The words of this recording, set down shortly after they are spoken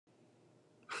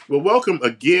Well, welcome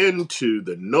again to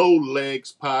the No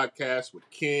Legs podcast with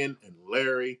Ken and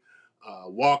Larry.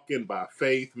 Walking by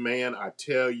faith, man, I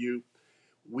tell you,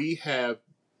 we have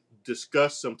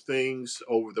discussed some things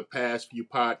over the past few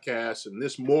podcasts, and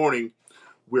this morning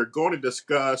we're going to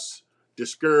discuss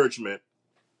discouragement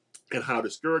and how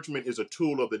discouragement is a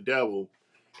tool of the devil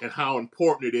and how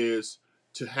important it is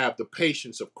to have the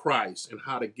patience of Christ and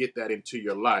how to get that into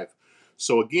your life.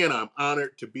 So again, I'm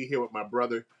honored to be here with my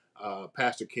brother,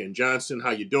 Pastor Ken Johnson.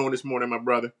 How you doing this morning, my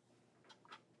brother?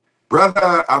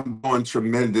 Brother, I'm doing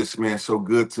tremendous, man. So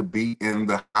good to be in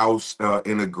the house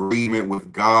in agreement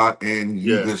with God and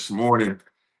you Yes, this morning.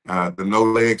 The No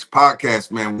Legs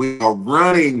podcast, man. We are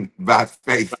running by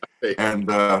faith. hey, And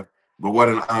but what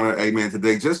an honor, amen,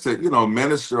 today. Just to,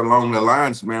 minister along the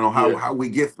lines, man, on how, yeah, how we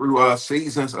get through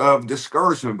seasons of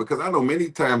discouragement. Because I know many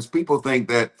times people think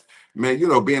that, man,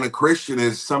 being a Christian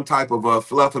is some type of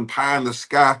fluff and pie in the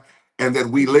sky, and that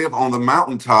we live on the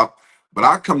mountaintop. But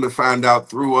I come to find out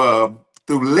through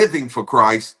living for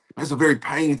Christ, it's a very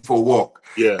painful walk.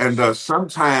 And yes,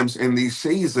 sometimes in these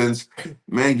seasons,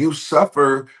 man, you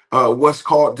suffer what's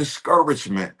called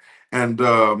discouragement, and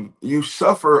you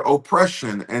suffer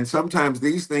oppression. And sometimes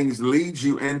these things lead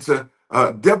you into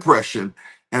depression.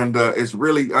 And it's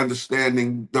really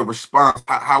understanding the response,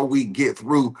 how we get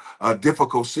through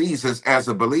difficult seasons as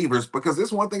a believers. Because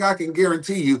there's one thing I can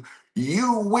guarantee you: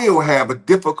 you will have a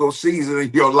difficult season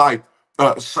in your life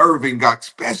serving God,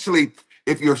 especially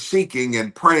if you're seeking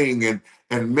and praying and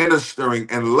ministering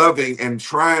and loving and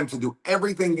trying to do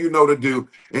everything you know to do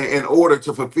in order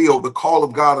to fulfill the call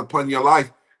of God upon your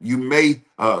life. You may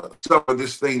suffer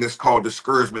this thing that's called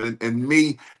discouragement. And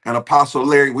me and Apostle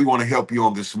Larry, we want to help you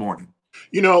on this morning.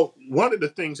 one of the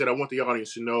things that I want the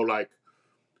audience to know, like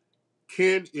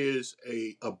Ken is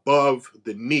a above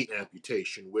the knee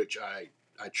amputation, which I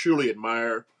truly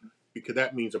admire because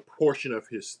that means a portion of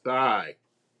his thigh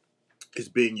is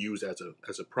being used as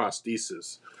a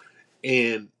prosthesis,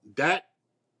 and that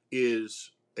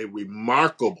is a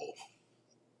remarkable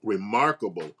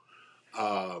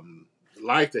um,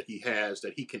 life that he has,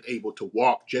 that he can able to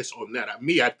walk just on that.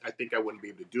 I think I wouldn't be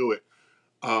able to do it.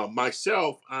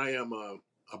 Myself, I am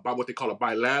about what they call a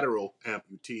bilateral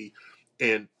amputee,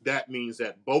 and that means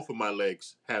that both of my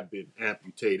legs have been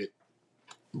amputated.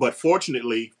 But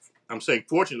fortunately, I'm saying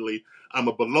fortunately, I'm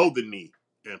a below the knee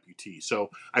amputee, so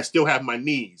I still have my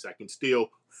knees. I can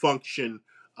still function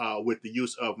with the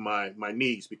use of my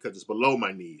knees because it's below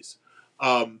my knees.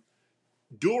 Um,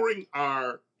 During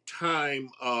our time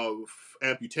of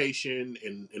amputation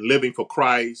and living for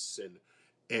Christ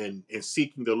and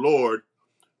seeking the Lord,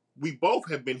 we both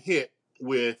have been hit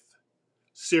with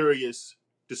serious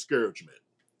discouragement.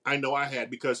 I know I had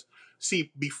because,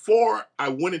 see, before I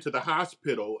went into the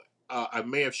hospital, I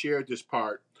may have shared this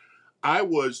part. I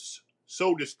was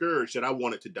so discouraged that I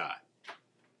wanted to die.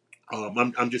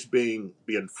 I'm just being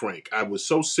frank. I was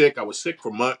so sick. I was sick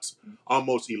for months,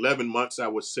 almost 11 months. I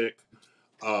was sick.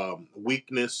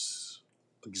 Weakness,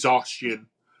 exhaustion,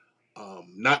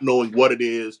 not knowing what it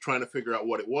is, trying to figure out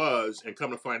what it was, and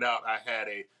come to find out I had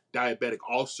a diabetic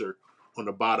ulcer on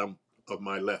the bottom of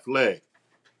my left leg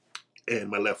and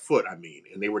my left foot, I mean.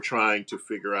 And they were trying to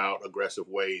figure out aggressive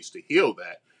ways to heal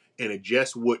that, and it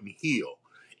just wouldn't heal.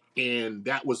 And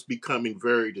that was becoming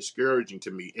very discouraging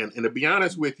to me. And to be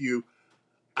honest with you,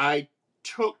 I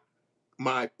took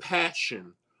my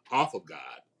passion off of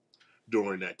God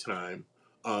during that time.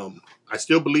 I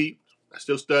still believed, I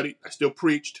still studied, I still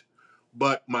preached,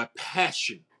 but my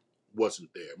passion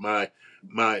wasn't there.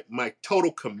 My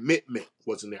total commitment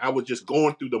wasn't there. I was just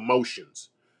going through the motions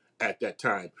at that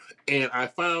time, and I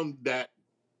found that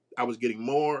I was getting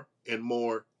more and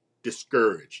more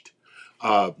discouraged.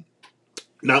 Uh,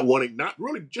 not wanting, not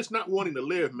really, just not wanting to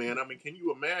live, man. I mean, can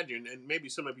you imagine? And maybe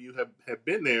some of you have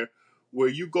been there, where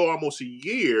you go almost a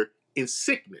year in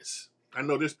sickness. I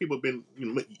know there's people have been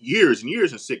years and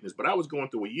years in sickness, but I was going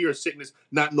through a year of sickness,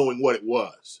 not knowing what it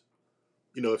was.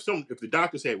 If the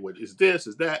doctor said, "What is this?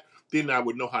 Is that?" Then I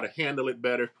would know how to handle it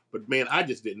better. But man, I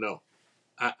just didn't know.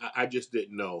 I just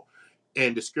didn't know,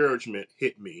 and discouragement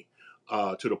hit me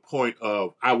to the point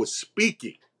of I was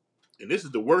speaking, and this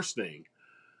is the worst thing.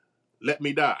 Let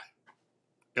me die.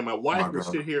 And my My wife would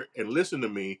God. sit here and listen to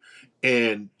me,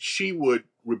 and she would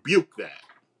rebuke that.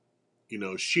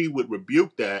 She would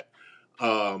rebuke that.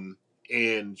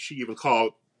 And she even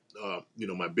called,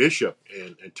 my bishop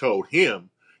and told him,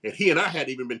 and he and I hadn't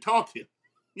even been talking,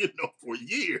 for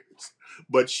years.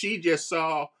 But she just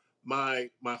saw my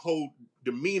whole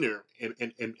demeanor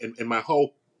and my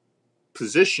whole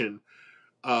position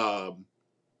um,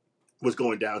 was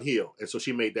going downhill. And so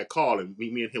she made that call, and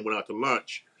me and him went out to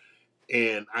lunch.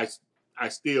 and I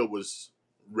still was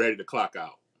ready to clock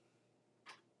out.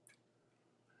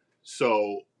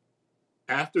 So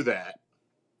after that,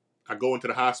 I go into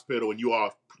the hospital, and you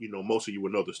all, most of you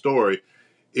will know the story,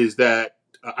 is that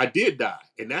I did die.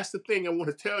 And that's the thing I want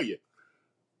to tell you.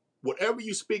 Whatever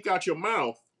you speak out your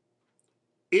mouth,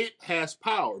 it has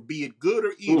power, be it good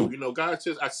or evil. Mm, God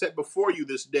says, I set before you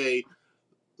this day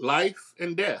life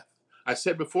and death. I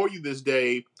set before you this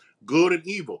day good and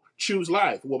evil. Choose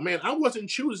life. Well, man, I wasn't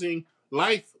choosing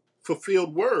life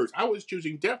fulfilled words. I was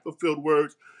choosing death fulfilled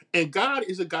words. And God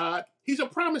is a God, He's a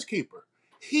promise keeper.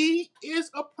 He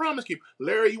is a promise keeper.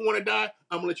 Larry, you want to die?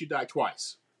 I'm going to let you die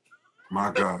twice.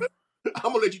 my God.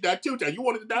 I'm going to let you die 2 times. You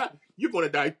wanted to die? You're going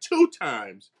to die 2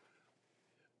 times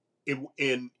in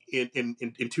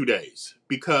 2 days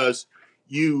because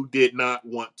you did not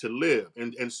want to live.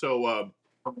 And so I'm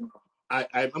going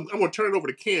to turn it over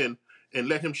to Ken and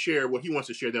let him share what he wants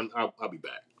to share. Then I'll be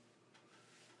back.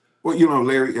 Well,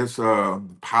 Larry, it's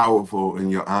powerful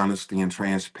in your honesty and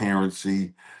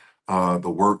transparency, the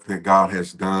work that God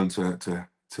has done to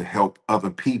help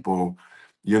other people.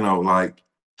 Like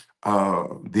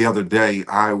the other day,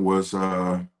 I was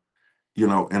in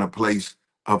a place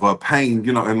of pain,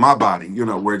 in my body,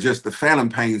 where just the phantom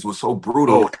pains were so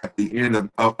brutal Oh, at the end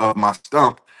of my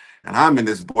stump. And I'm in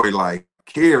this boy like,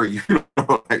 Carrie,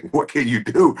 like, what can you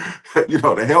do,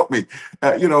 to help me?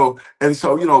 And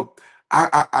so,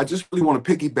 I just really want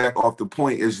to piggyback off the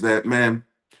point is that, man,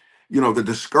 the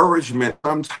discouragement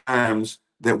sometimes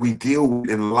that we deal with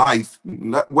in life,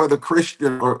 whether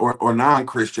Christian or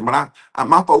non-Christian, but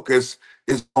my focus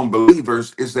is on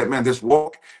believers, is that, man, this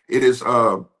walk, it is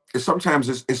sometimes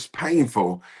it's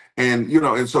painful. And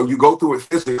and so you go through it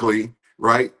physically,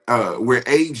 right? We're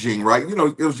aging, right? We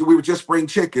were just spring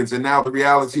chickens, and now the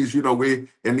reality is, we're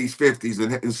in these 50s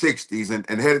and 60s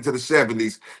and headed to the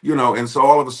 70s, and so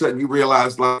all of a sudden you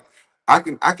realize, like, I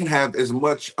can have as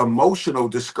much emotional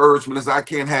discouragement as I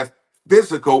can have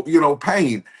physical,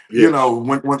 pain. yes.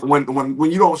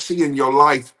 When you don't see in your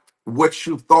life what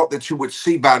you thought that you would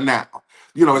see by now.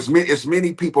 As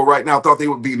many people right now thought they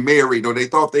would be married, or they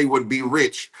thought they would be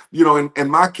rich. In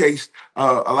my case,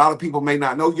 a lot of people may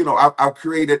not know. I've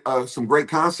created some great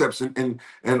concepts in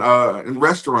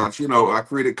restaurants. I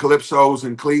created Calypso's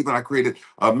in Cleveland. I created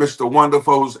Mr.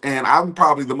 Wonderful's, and I'm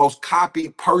probably the most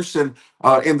copied person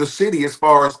in the city as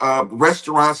far as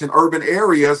restaurants in urban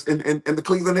areas in the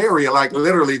Cleveland area. Like,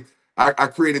 literally, I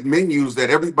created menus that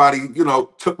everybody,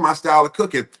 took my style of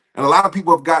cooking. And a lot of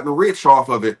people have gotten rich off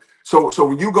of it. So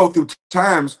when you go through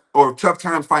times or tough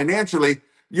times financially,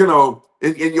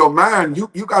 in your mind,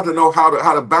 you got to know how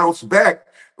to bounce back,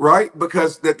 right?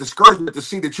 Because that discouragement to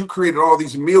see that you created all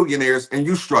these millionaires and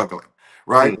you struggling. Mm,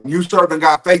 Right, you serving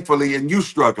God faithfully and you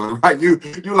struggling, right? You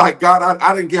like, God,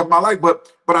 I didn't give my life,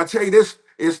 but I tell you this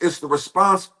is it's the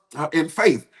response in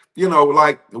faith.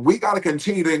 Like, we got to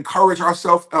continue to encourage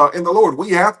ourselves in the Lord. We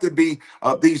have to be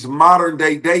these modern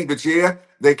day Davids. Yeah,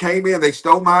 they came in, they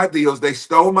stole my ideals, they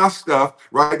stole my stuff,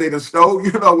 right? They done stole,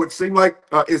 what seemed like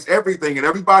is everything, and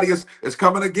everybody is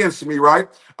coming against me, right?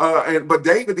 But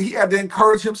David, he had to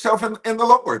encourage himself in the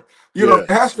Lord. There yes.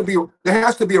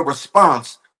 has to be a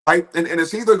response, right? And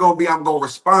it's either going to be, I'm going to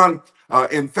respond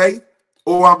in faith,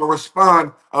 or I'm gonna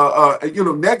respond,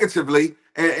 negatively,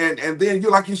 and then,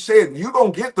 like you said, you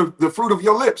don't get the fruit of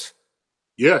your lips.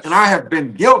 And Yes. I have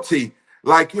been guilty,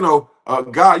 like, God,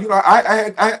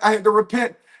 I had to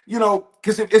repent,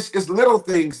 because it's little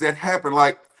things that happen.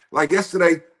 Like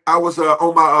yesterday, I was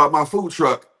on my food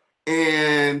truck,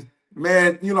 and,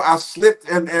 man, I slipped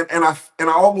and I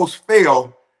almost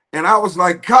fell, and I was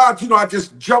like, God, I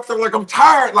just jumped up like I'm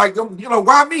tired, like,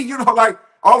 why me, like,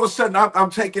 all of a sudden I'm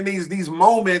taking these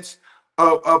moments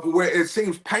of where it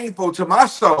seems painful to my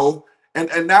soul,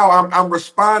 and now I'm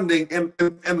responding in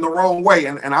the wrong way,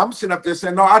 and I'm sitting up there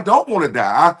saying, no, I don't want to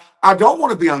die. I don't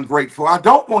want to be ungrateful. I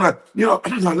don't want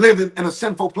to live in a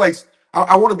sinful place.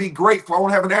 I want to be grateful. I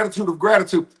want to have an attitude of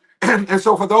gratitude. And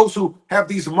so for those who have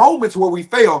these moments where we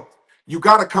fail, you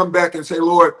got to come back and say,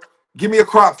 Lord, give me a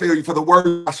crop failure for the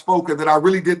word I spoken that I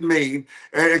really didn't mean.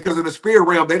 And because in the spirit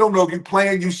realm, they don't know if you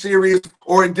playing, you serious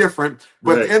or indifferent.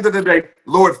 But at the Right. end of the day,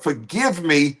 Lord, forgive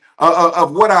me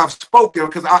of what I've spoken,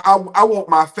 because I want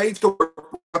my faith to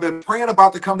work. I've been praying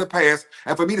about to come to pass,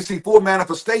 and for me to see full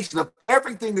manifestation of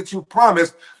everything that you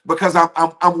promised, because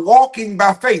I'm walking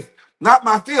by faith, not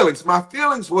my feelings. My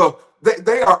feelings will,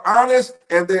 they are honest,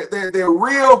 and they're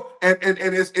real, and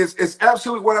it's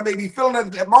absolutely what I may be feeling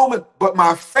at that moment. But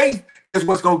my faith is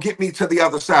what's going to get me to the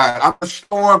other side. I'm a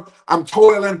storm. I'm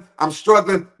toiling. I'm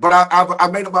struggling. But I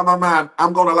made up my mind.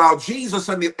 I'm going to allow Jesus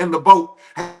in the boat,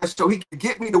 so he can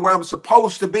get me to where I'm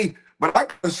supposed to be. But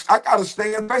I gotta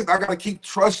stay in faith. I gotta keep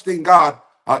trusting God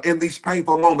in these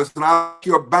painful moments. And I like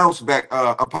your bounce back,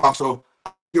 Apostle,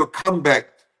 your comeback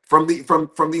from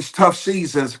these tough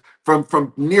seasons,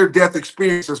 from near death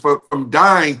experiences, from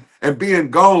dying and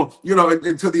being gone,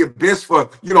 into the abyss for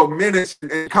minutes,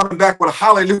 and coming back with a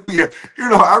hallelujah. I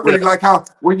Yeah. really like how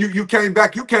when you came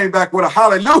back with a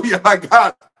hallelujah, like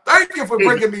God, thank you for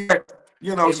Amen. bringing me back.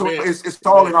 So Amen. it's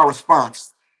all in Amen. our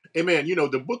response. Amen.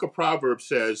 The book of Proverbs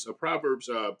says, Proverbs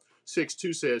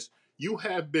 6:2 says, you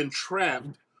have been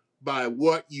trapped by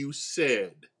what you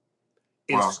said,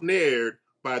 Wow. ensnared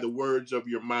by the words of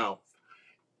your mouth.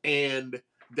 And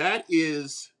that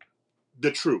is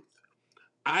the truth.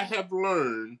 I have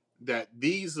learned that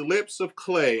these lips of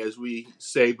clay, as we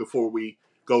say before we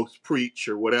go preach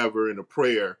or whatever in a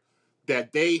prayer,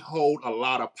 that they hold a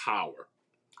lot of power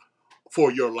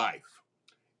for your life.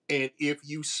 And if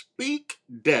you speak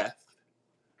death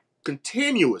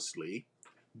continuously,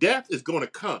 death is going to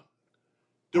come.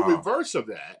 The Wow. reverse of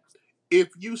that, if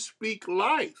you speak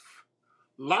life,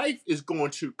 life is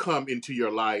going to come into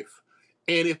your life.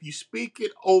 And if you speak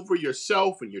it over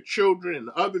yourself and your children and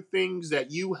other things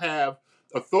that you have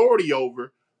authority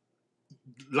over,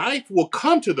 life will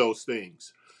come to those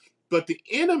things. But the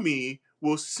enemy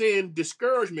will send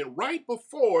discouragement right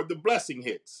before the blessing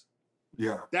hits.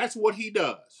 Yeah. That's what he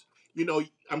does.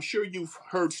 I'm sure you've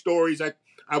heard stories. I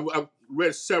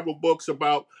read several books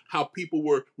about how people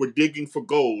were digging for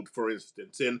gold, for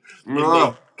instance, and they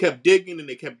Uh, kept digging and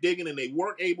they kept digging and they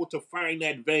weren't able to find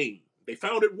that vein. They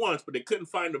found it once, but they couldn't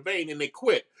find the vein and they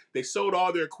quit. They sold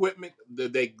all their equipment.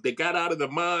 They got out of the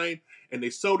mine and they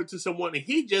sold it to someone, and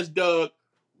he just dug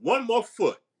one more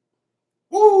foot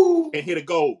woo. and hit a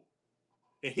gold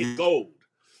and hit Yeah, gold.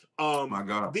 my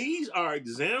God. These are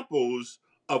examples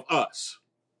of us.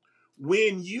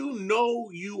 When you know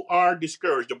you are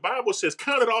discouraged, the Bible says,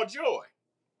 count it all joy.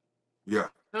 Yeah.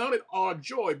 Count it all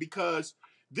joy because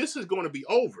this is going to be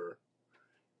over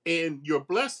and your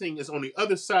blessing is on the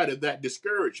other side of that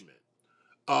discouragement.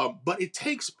 But it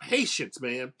takes patience,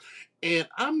 man. And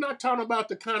I'm not talking about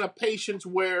the kind of patience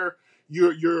where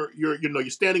you're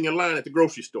standing in line at the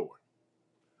grocery store.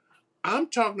 I'm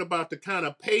talking about the kind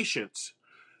of patience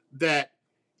that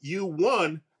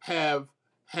you have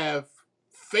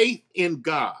faith in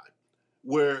God,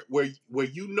 where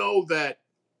you know that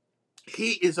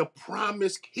he is a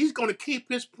promise. He's going to keep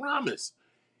his promise.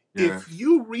 If Yes.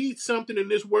 you read something in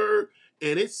this word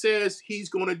and it says he's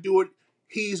going to do it,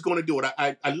 he's going to do it.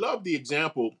 I love the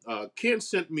example. Pastor Ken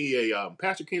sent me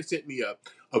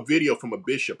a video from a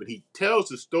bishop, and he tells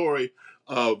the story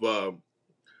of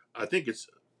I think it's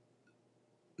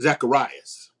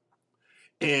Zacharias.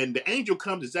 And the angel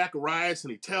comes to Zacharias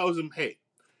and he tells him, hey,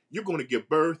 you're going to give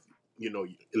birth.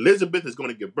 Elizabeth is going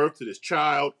to give birth to this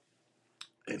child,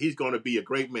 and he's going to be a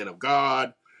great man of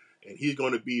God, and he's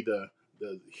going to be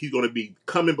he's going to be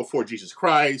coming before Jesus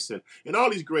Christ, and all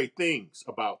these great things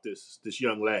about this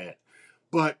young lad.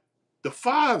 But the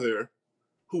father,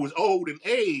 who was old in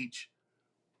age,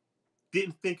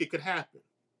 didn't think it could happen.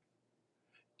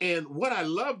 And what I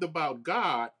loved about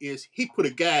God is he put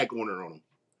a gag order on him.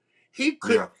 He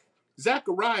could Yeah.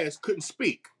 Zacharias couldn't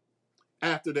speak.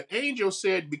 After the angel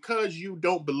said, because you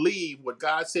don't believe what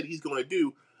God said he's going to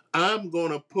do, I'm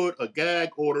going to put a gag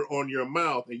order on your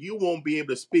mouth and you won't be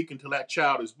able to speak until that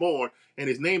child is born, and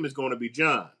his name is going to be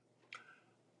John.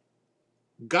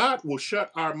 God will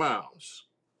shut our mouths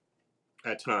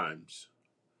at times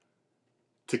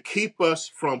to keep us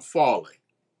from falling,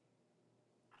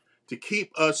 to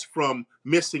keep us from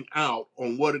missing out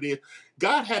on what it is.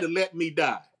 God had to let me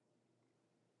die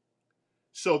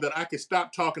so that I could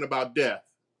stop talking about death.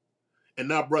 And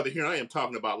now, brother, here I am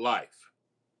talking about life.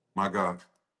 My God.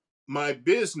 My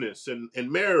business and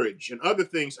marriage and other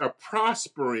things are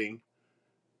prospering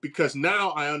because now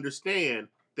I understand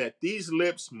that these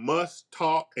lips must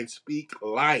talk and speak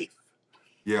life.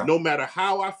 Yeah. No matter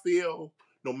how I feel,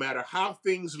 no matter how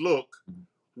things look,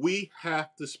 we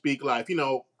have to speak life.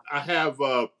 I have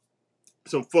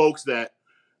some folks that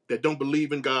don't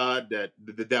believe in God,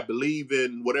 that believe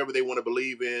in whatever they want to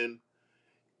believe in,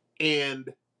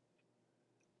 and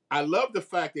I love the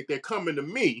fact that they're coming to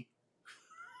me,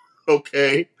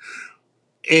 okay,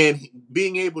 and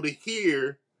being able to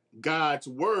hear God's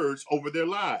words over their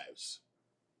lives.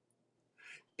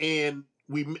 And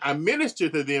I minister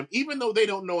to them even though they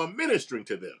don't know I'm ministering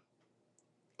to them.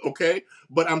 Okay?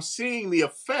 But I'm seeing the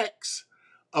effects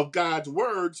of God's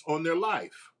words on their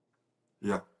life.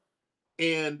 Yeah.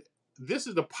 And this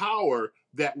is the power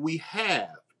that we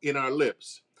have in our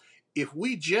lips. If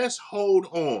we just hold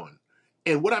on,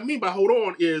 and what I mean by hold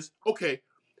on is, okay,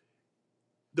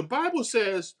 the Bible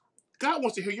says, God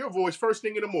wants to hear your voice first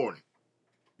thing in the morning.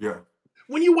 Yeah.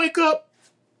 When you wake up,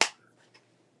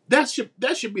 that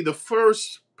should be the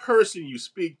first person you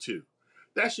speak to.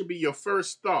 That should be your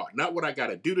first thought. Not what I got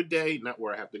to do today, not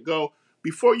where I have to go.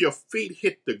 Before your feet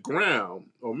hit the ground,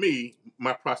 or me,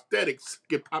 my prosthetics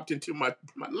get popped into my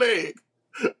leg,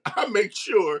 I make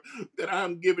sure that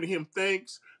I'm giving him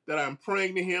thanks, that I'm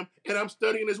praying to him, and I'm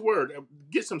studying his word.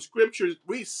 Get some scriptures,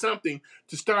 read something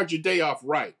to start your day off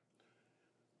right.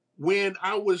 When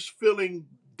I was feeling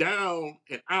down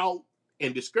and out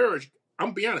and discouraged, I'm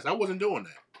gonna be honest, I wasn't doing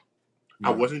that. I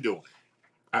Yeah. wasn't doing it.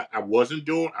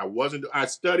 I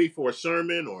studied for a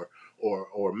sermon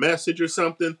or message or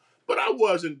something, but I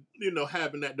wasn't,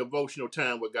 having that devotional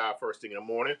time with God first thing in the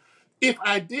morning. If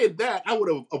I did that, I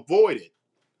would have avoided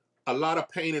a lot of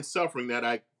pain and suffering that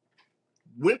I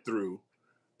went through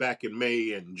back in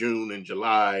May and June and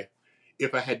July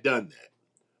if I had done that.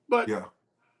 But Yeah.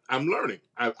 I'm learning.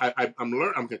 I'm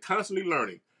constantly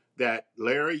learning that,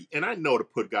 Larry, and I know to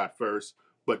put God first,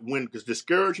 but when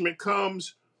discouragement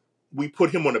comes, we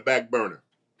put him on the back burner.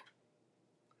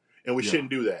 And we Yeah. shouldn't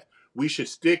do that. We should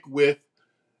stick with,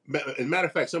 as a matter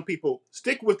of fact, some people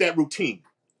stick with that routine.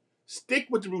 Stick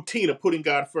with the routine of putting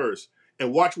God first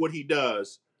and watch what he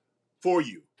does for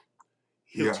you.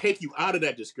 He'll Yeah. take you out of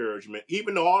that discouragement.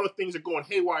 Even though all the things are going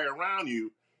haywire around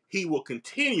you, he will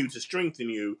continue to strengthen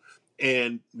you.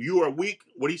 And you are weak.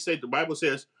 What he said, the Bible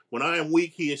says, when I am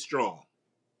weak, he is strong.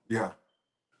 Yeah.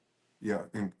 Yeah.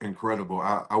 Incredible.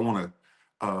 I want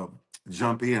to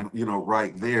jump in,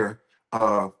 right there.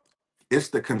 It's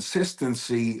the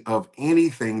consistency of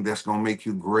anything that's going to make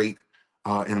you great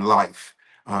in life,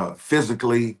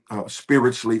 physically,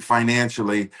 spiritually,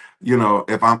 financially.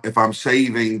 If I'm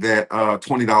saving that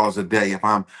 $20 a day,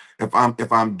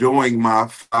 if I'm doing my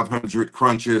 500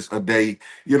 crunches a day,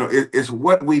 it's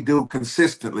what we do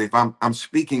consistently. If I'm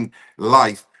speaking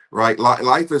life. Right,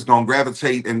 life is gonna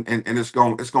gravitate and it's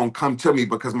gonna come to me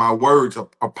because my words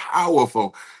are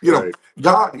powerful. You know, Right.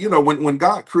 God, when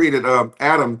God created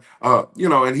Adam,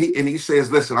 and he says,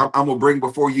 "Listen, I'm gonna bring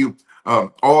before you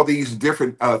all these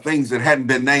different things that hadn't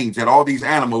been named, and all these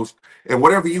animals, and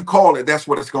whatever you call it, that's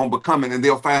what it's gonna become, and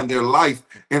they'll find their life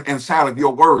inside of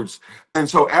your words." And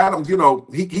so Adam,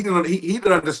 he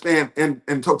didn't understand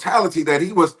in totality that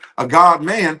he was a God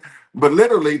man. But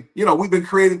literally, we've been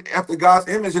created after God's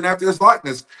image and after his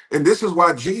likeness. And this is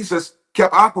why Jesus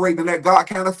kept operating in that God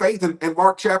kind of faith in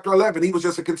Mark chapter 11. He was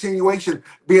just a continuation,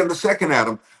 being the second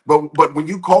Adam. But when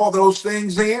you call those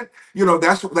things in,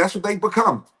 that's what they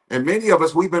become. And many of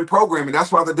us, we've been programming.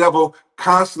 That's why the devil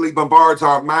constantly bombards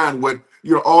our mind with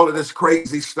all of this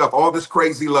crazy stuff, all this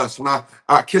crazy lust. When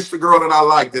I kissed the girl that I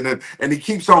liked, and he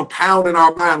keeps on pounding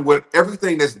our mind with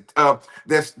everything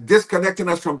that's disconnecting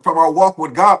us from our walk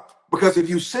with God. Because if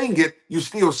you sing it, you're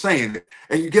still saying it,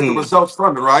 and you get the Hmm. results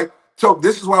from it, right? So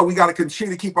this is why we got to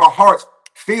continue to keep our hearts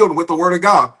filled with the Word of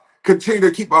God. Continue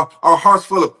to keep our hearts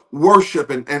full of worship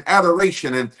and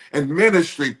adoration and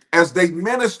ministry as they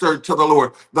minister to the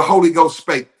Lord. The Holy Ghost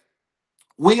spake.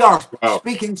 We are Wow.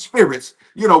 speaking spirits.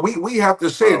 We have to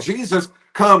say it. Wow. Jesus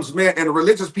comes, man, and the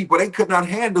religious people, they could not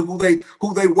handle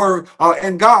who they were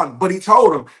in God. But he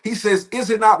told them, he says, "Is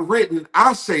it not written,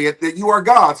 I say it, that you are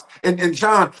gods?" And in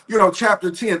John,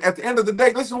 chapter 10, at the end of the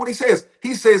day, listen to what he says.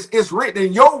 He says, "It's written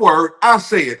in your word, I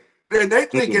say it." And they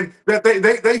Hmm. thinking that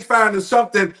they finding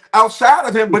something outside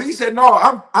of him, but he said, "No,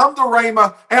 I'm the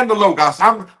Rhema and the Logos.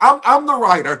 I'm the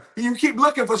writer. You keep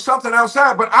looking for something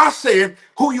outside, but I said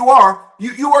who you are.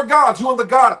 You are God. You're in the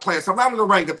God class. I'm not an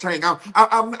orangutan.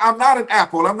 I'm not an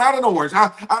apple. I'm not an orange.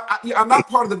 I'm not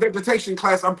part of the vegetation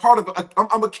class.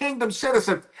 I'm a kingdom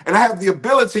citizen, and I have the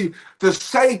ability to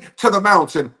say to the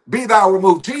mountain, 'Be thou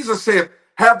removed.'" Jesus said,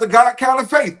 "Have the God kind of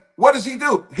faith." What does he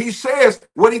do? He says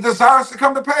what he desires to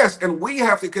come to pass. And we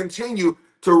have to continue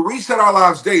to reset our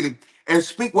lives daily and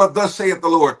speak what thus saith the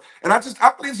Lord. And I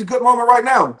believe it's a good moment right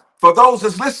now for those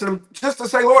that's listening, just to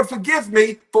say, "Lord, forgive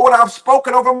me for what I've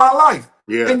spoken over my life."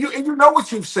 And Yes. you know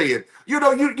what you've said.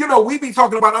 We be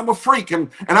talking about, "I'm a freak and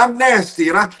I'm nasty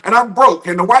and I'm broke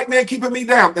and the white man keeping me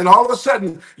down." And all of a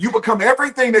sudden you become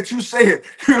everything that you said.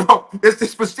 It's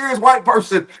this mysterious white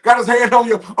person got his hand on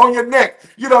your neck.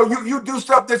 You do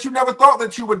stuff that you never thought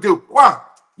that you would do. Why?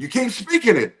 You keep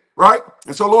speaking it, right?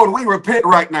 And so, Lord, we repent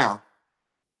right now.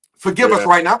 Forgive us Yeah.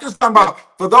 right now. I'm just talking Yeah.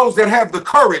 about for those that have the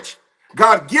courage.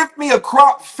 God, give me a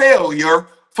crop failure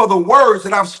for the words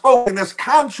that I've spoken that's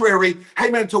contrary,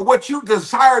 amen, to what you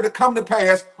desire to come to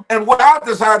pass and what I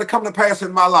desire to come to pass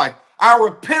in my life. I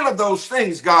repent of those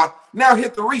things, God. Now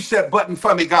hit the reset button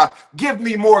for me, God. Give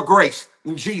me more grace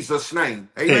in Jesus' name.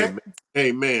 Amen. Amen.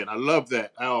 Amen. I love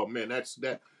that. Oh man, that's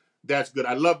that. That's good.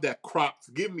 I love that crop.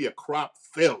 Give me a crop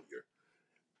failure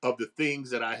of the things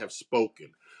that I have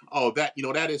spoken. Oh, that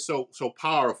that is so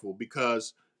powerful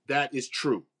because that is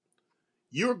true.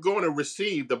 You're going to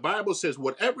receive. The Bible says,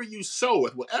 "Whatever you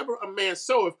soweth, whatever a man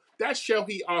soweth, that shall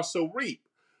he also reap."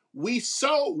 We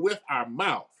sow with our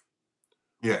mouth.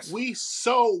 Yes. We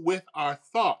sow with our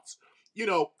thoughts.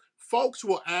 Folks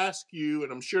will ask you,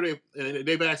 and I'm sure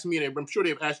they've asked me, and I'm sure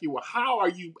they've asked you, well, how are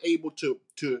you able to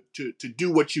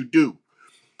do what you do?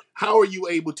 How are you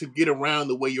able to get around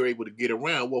the way you're able to get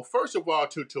around? Well, first of all,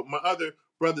 to my other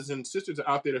brothers and sisters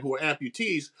out there who are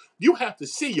amputees, you have to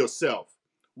see yourself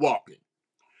walking.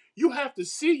 You have to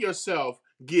see yourself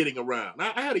getting around.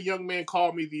 I had a young man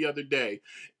call me the other day,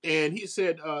 and he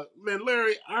said, "Man,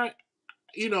 Larry,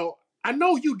 you know, I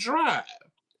know you drive."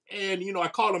 And, I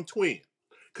call him twin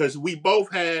because we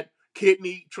both had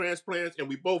kidney transplants and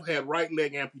we both had right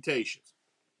leg amputations.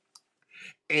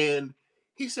 And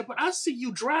he said, "But I see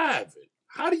you driving.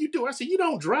 How do you do it?" I said, "You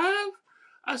don't drive?"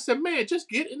 I said, "Man, just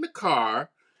get in the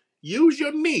car, use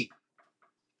your knee.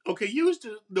 Okay, use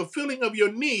the feeling of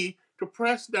your knee to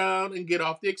press down and get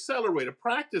off the accelerator.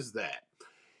 Practice that."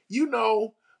 He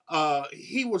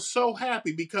was so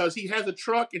happy because he has a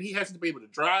truck and he has to be able to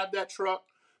drive that truck,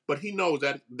 but he knows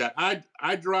that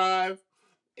I drive,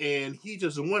 and he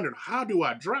just wondered, how do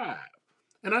I drive?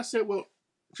 And I said, well,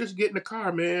 just get in the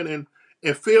car, man,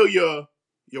 and feel your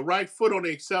right foot on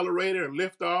the accelerator and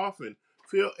lift off and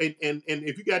feel and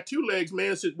if you got two legs,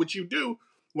 man, so what you do,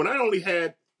 when I only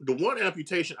had the one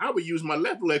amputation, I would use my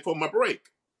left leg for my brake.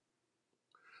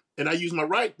 And I use my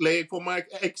right leg for my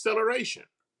acceleration.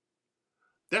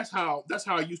 That's how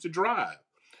I used to drive.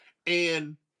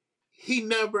 And he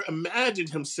never imagined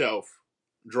himself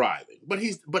driving. But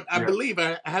I Yeah. believe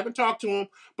I haven't talked to him,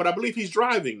 but I believe he's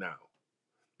driving now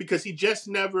because he just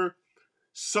never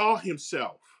saw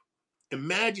himself,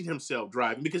 imagined himself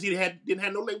driving because he didn't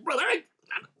have no leg. Brother, I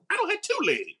don't have two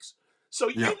legs. So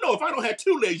Yeah. if I don't have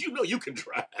two legs, you can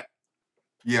drive.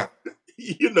 Yeah.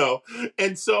 you know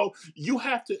and so you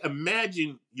have to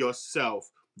imagine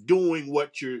yourself doing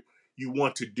what you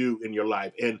want to do in your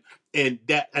life, and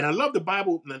I love the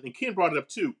Bible, and Ken brought it up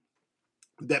too,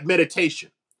 that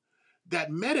meditation,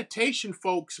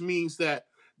 folks, means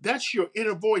that's your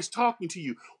inner voice talking to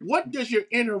you. What does your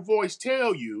inner voice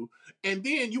tell you? And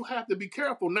then you have to be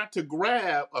careful not to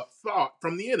grab a thought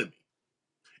from the enemy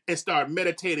and start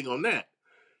meditating on that.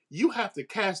 You have to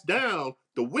cast down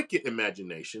the wicked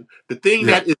imagination, the thing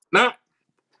Yeah. that is not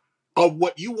of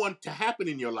what you want to happen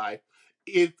in your life.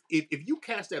 If you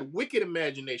cast that wicked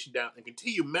imagination down and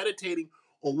continue meditating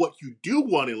on what you do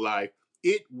want in life,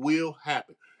 it will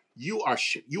happen. You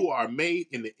are made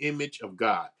in the image of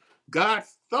God. God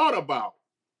thought about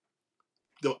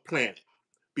the planet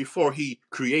before he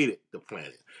created the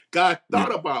planet. God Yeah.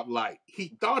 thought about light.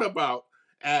 He thought about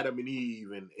Adam and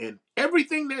Eve, and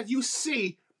everything that you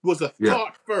see was a Yeah.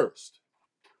 thought first.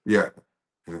 Yeah.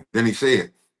 Then he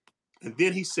said, And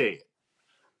then he said,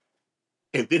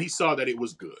 and then he saw that it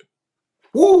was good.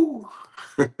 "Woo."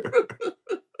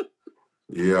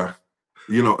 Yeah.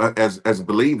 As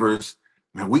believers,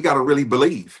 man, we got to really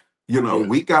believe. Yeah,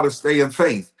 We got to stay in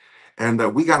faith,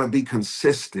 and we got to be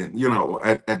consistent.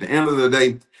 At the end of the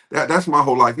day, that's my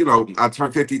whole life. I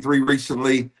turned 53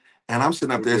 recently, and I'm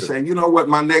sitting up there good. saying, you know what,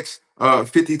 my next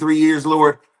 53 years,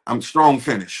 Lord, I'm strong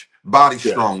finish. Body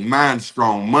Yeah, strong, mind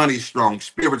strong, money strong,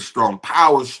 spirit strong,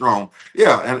 power strong.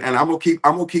 Yeah, and I'm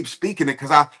gonna keep speaking it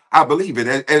because I believe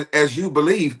it. As you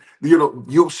believe,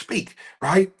 you'll speak,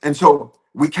 right? And so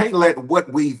we can't let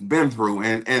what we've been through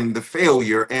and the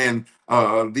failure and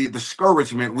the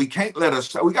discouragement, we can't let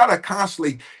us, we got to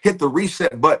constantly hit the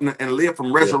reset button and live from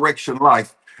yeah. resurrection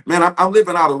life. Man, I'm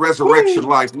living out a Woo, resurrection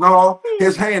life. No,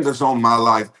 his woo. hand is on my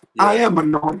life. I Yes, am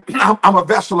anointed. I'm a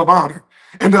vessel of honor.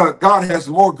 And God has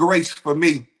more grace for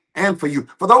me and for you.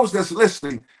 For those that's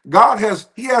listening,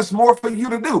 He has more for you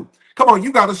to do. Come on,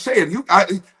 you got to say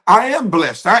it. I am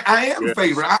blessed. I am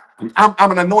favored. yes,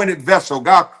 I'm an anointed vessel.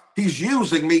 God, He's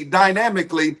using me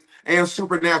dynamically and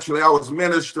supernaturally. I was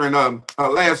ministering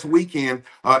last weekend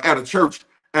at a church,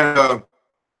 and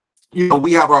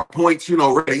we have our points,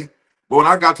 ready. But when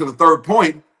I got to the third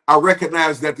point, I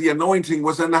recognized that the anointing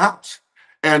was in the house.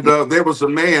 And there was a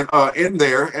man in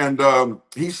there, and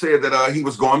he said that he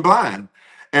was going blind.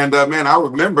 And man, I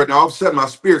remember, and all of a sudden my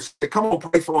spirit said, "Come on,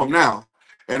 pray for him now."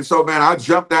 And so, man, I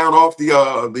jumped down off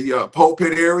the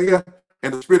pulpit area,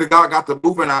 and the Spirit of God got to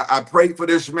moving. I prayed for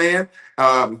this man,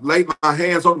 laid my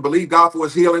hands on him, believed God for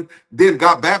his healing, then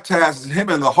got baptized him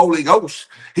in the Holy Ghost.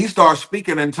 He starts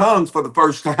speaking in tongues for the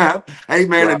first time.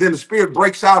 Amen. Wow. And then the Spirit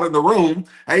breaks out in the room.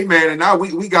 Amen. And now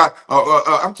we got,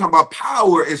 I'm talking about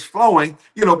power is flowing,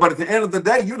 but at the end of the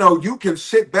day, you can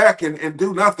sit back and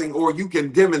do nothing, or you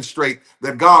can demonstrate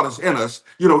that God is in us.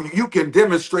 You can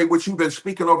demonstrate what you've been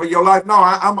speaking over your life. No,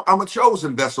 I'm a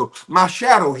chosen vessel. My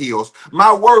shadow heals.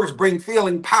 My words bring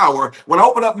feeling power. When I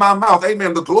open up my mouth,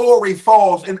 amen, the glory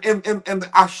falls and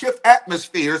I shift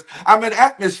atmospheres. I'm an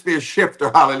atmosphere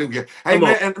shifter. Hallelujah. Come on,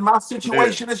 Amen. And my man.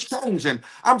 situation is changing.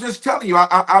 I'm just telling you,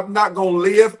 I'm not going to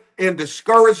live in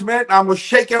discouragement. I'm gonna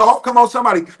shake it off. Come on,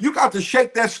 somebody, you got to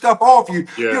shake that stuff off you.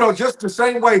 Yes. Just the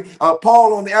same way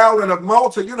Paul on the island of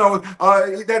Malta,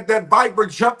 that viper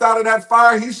jumped out of that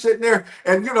fire. He's sitting there,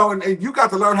 and and you got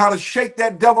to learn how to shake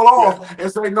that devil Yes. off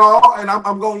and say, no, and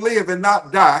I'm gonna live and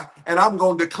not die, and I'm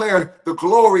gonna declare the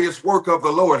glorious work of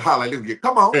the Lord. Hallelujah.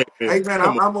 Come on. Amen. Amen.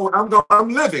 Come on. I'm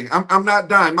living. I'm not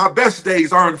dying. My best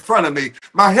days are in front of me.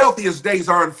 My healthiest days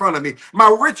are in front of me.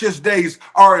 My richest days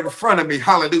are in front of me.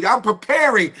 Hallelujah. I'm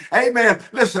preparing. Amen.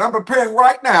 Listen, I'm preparing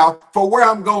right now for where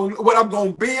I'm going, what I'm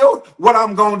going to build, what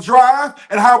I'm going to drive,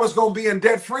 and how it's going to be in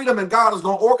debt freedom. And God is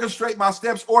going to orchestrate my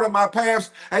steps, order my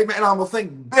paths. Amen. And I'm going to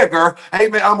think bigger.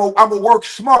 Amen. I'm going to work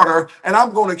smarter, and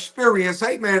I'm going to experience,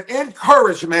 amen,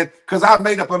 encouragement, because I've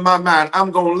made up in my mind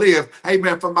I'm going to live,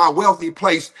 amen, from my wealthy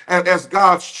place and as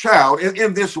God's child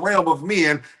in this realm of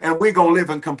men, and we're going to live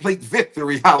in complete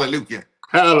victory. Hallelujah.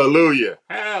 Hallelujah.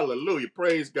 Hallelujah.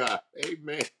 Praise God.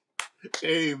 Amen.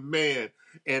 Amen.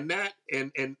 And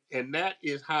that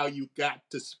is how you got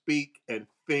to speak and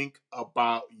think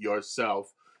about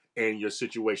yourself and your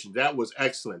situation. That was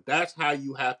excellent. That's how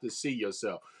you have to see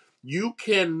yourself. You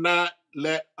cannot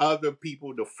let other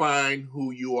people define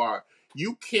who you are.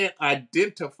 You can't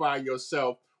identify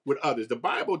yourself with others. The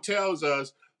Bible tells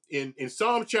us in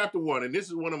Psalm chapter 1, and this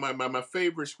is one of my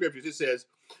favorite scriptures.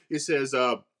 It says,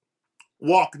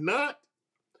 walk not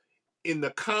in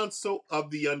the counsel of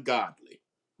the ungodly.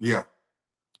 Yeah.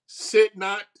 Sit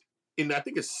not in, I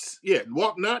think it's, yeah,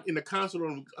 walk not in the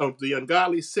counsel of the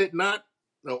ungodly, sit not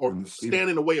or stand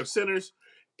in the way of sinners,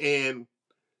 and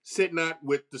sit not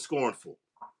with the scornful.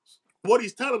 What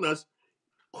he's telling us,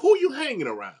 who you hanging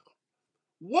around?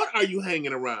 What are you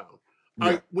hanging around?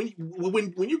 Yeah. When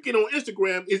you get on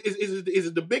Instagram, is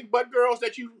it the big butt girls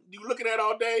that you looking at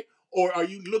all day, or are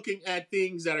you looking at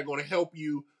things that are going to help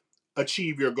you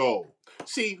achieve your goal?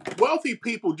 See, wealthy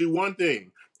people do one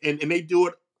thing, and they do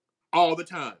it all the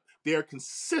time. They're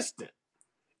consistent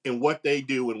in what they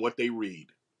do and what they read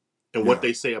and what Yeah.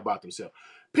 they say about themselves.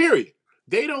 Period.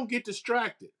 They don't get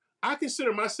distracted. I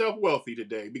consider myself wealthy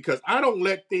today because I don't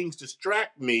let things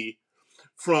distract me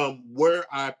from where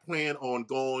I plan on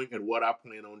going and what I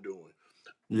plan on doing.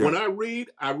 Yeah. When I read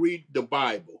the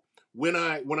Bible. When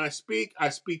I speak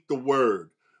the word.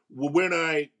 When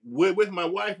I with my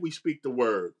wife, we speak the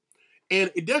word.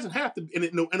 And it doesn't have to, and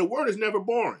the word is never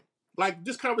boring. Like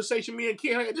this conversation me and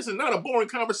Ken had, this is not a boring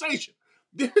conversation.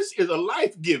 This is a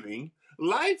life-giving,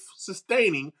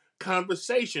 life-sustaining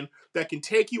conversation that can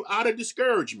take you out of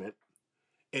discouragement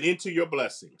and into your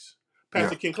blessings. Yeah.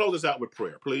 Pastor Ken, close us out with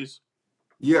prayer, please.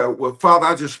 Yeah, well, Father,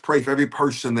 I just pray for every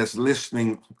person that's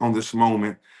listening on this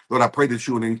moment. Lord, I pray that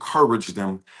you would encourage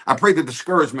them. I pray that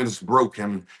discouragement is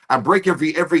broken. I break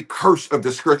every curse of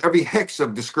discouragement, every hex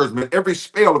of discouragement, every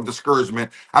spell of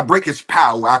discouragement. I break its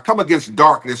power. I come against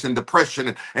darkness and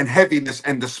depression and heaviness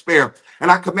and despair.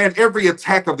 And I command every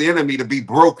attack of the enemy to be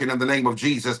broken in the name of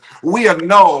Jesus. We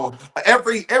annul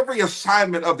every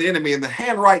assignment of the enemy and the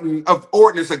handwriting of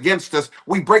ordinance against us.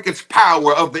 We break its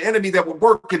power of the enemy that will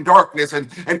work in darkness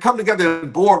and come together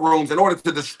in boardrooms in order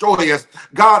to destroy us.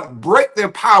 God, break their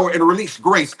power and release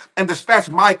grace and dispatch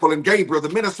Michael and Gabriel, the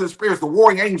minister of spirits, the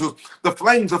warring angels, the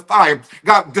flames of fire.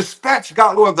 God, dispatch,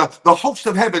 God, Lord, the host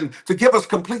of heaven to give us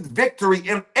complete victory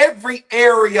in every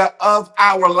area of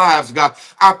our lives, God.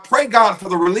 I pray, God, for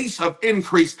the release of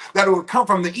increase that it would come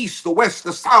from the east, the west,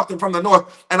 the south, and from the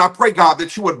north. And I pray, God,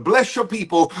 that you would bless your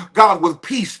people, God, with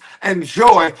peace and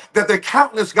joy, that their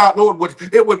countenance, God, Lord,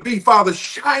 would be, Father,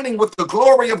 shining with the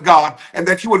glory of God, and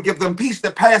that you would give them peace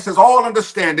that passes all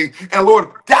understanding. And Lord,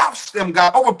 douse them,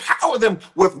 God, overpower them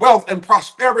with wealth and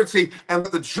prosperity, and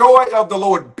let the joy of the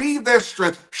Lord be their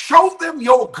strength. Show them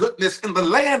your goodness in the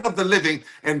land of the living,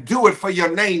 and do it for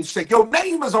your name's sake. Your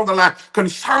name is on the line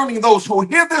concerning those who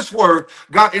hear this word.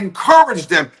 God, encourage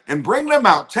them and bring them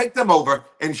out, take them over,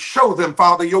 and show them,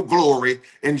 Father, your glory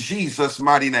in Jesus'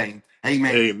 mighty name.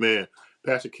 Amen. Amen.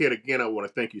 Pastor Ken, again, I want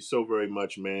to thank you so very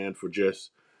much, man, for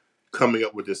just coming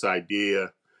up with this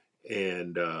idea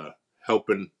and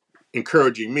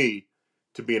encouraging me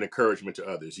to be an encouragement to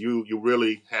others. You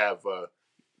really have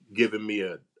given me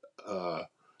a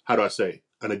how do I say,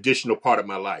 an additional part of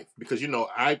my life, because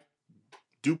I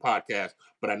do podcasts,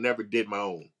 but I never did my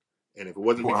own. And if it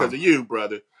wasn't because Wow. of you,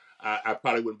 brother, I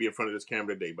probably wouldn't be in front of this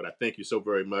camera today. But I thank you so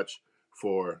very much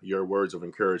for your words of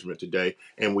encouragement today.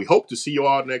 And we hope to see you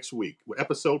all next week with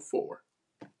episode 4.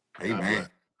 God bless. Amen.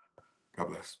 God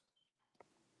bless.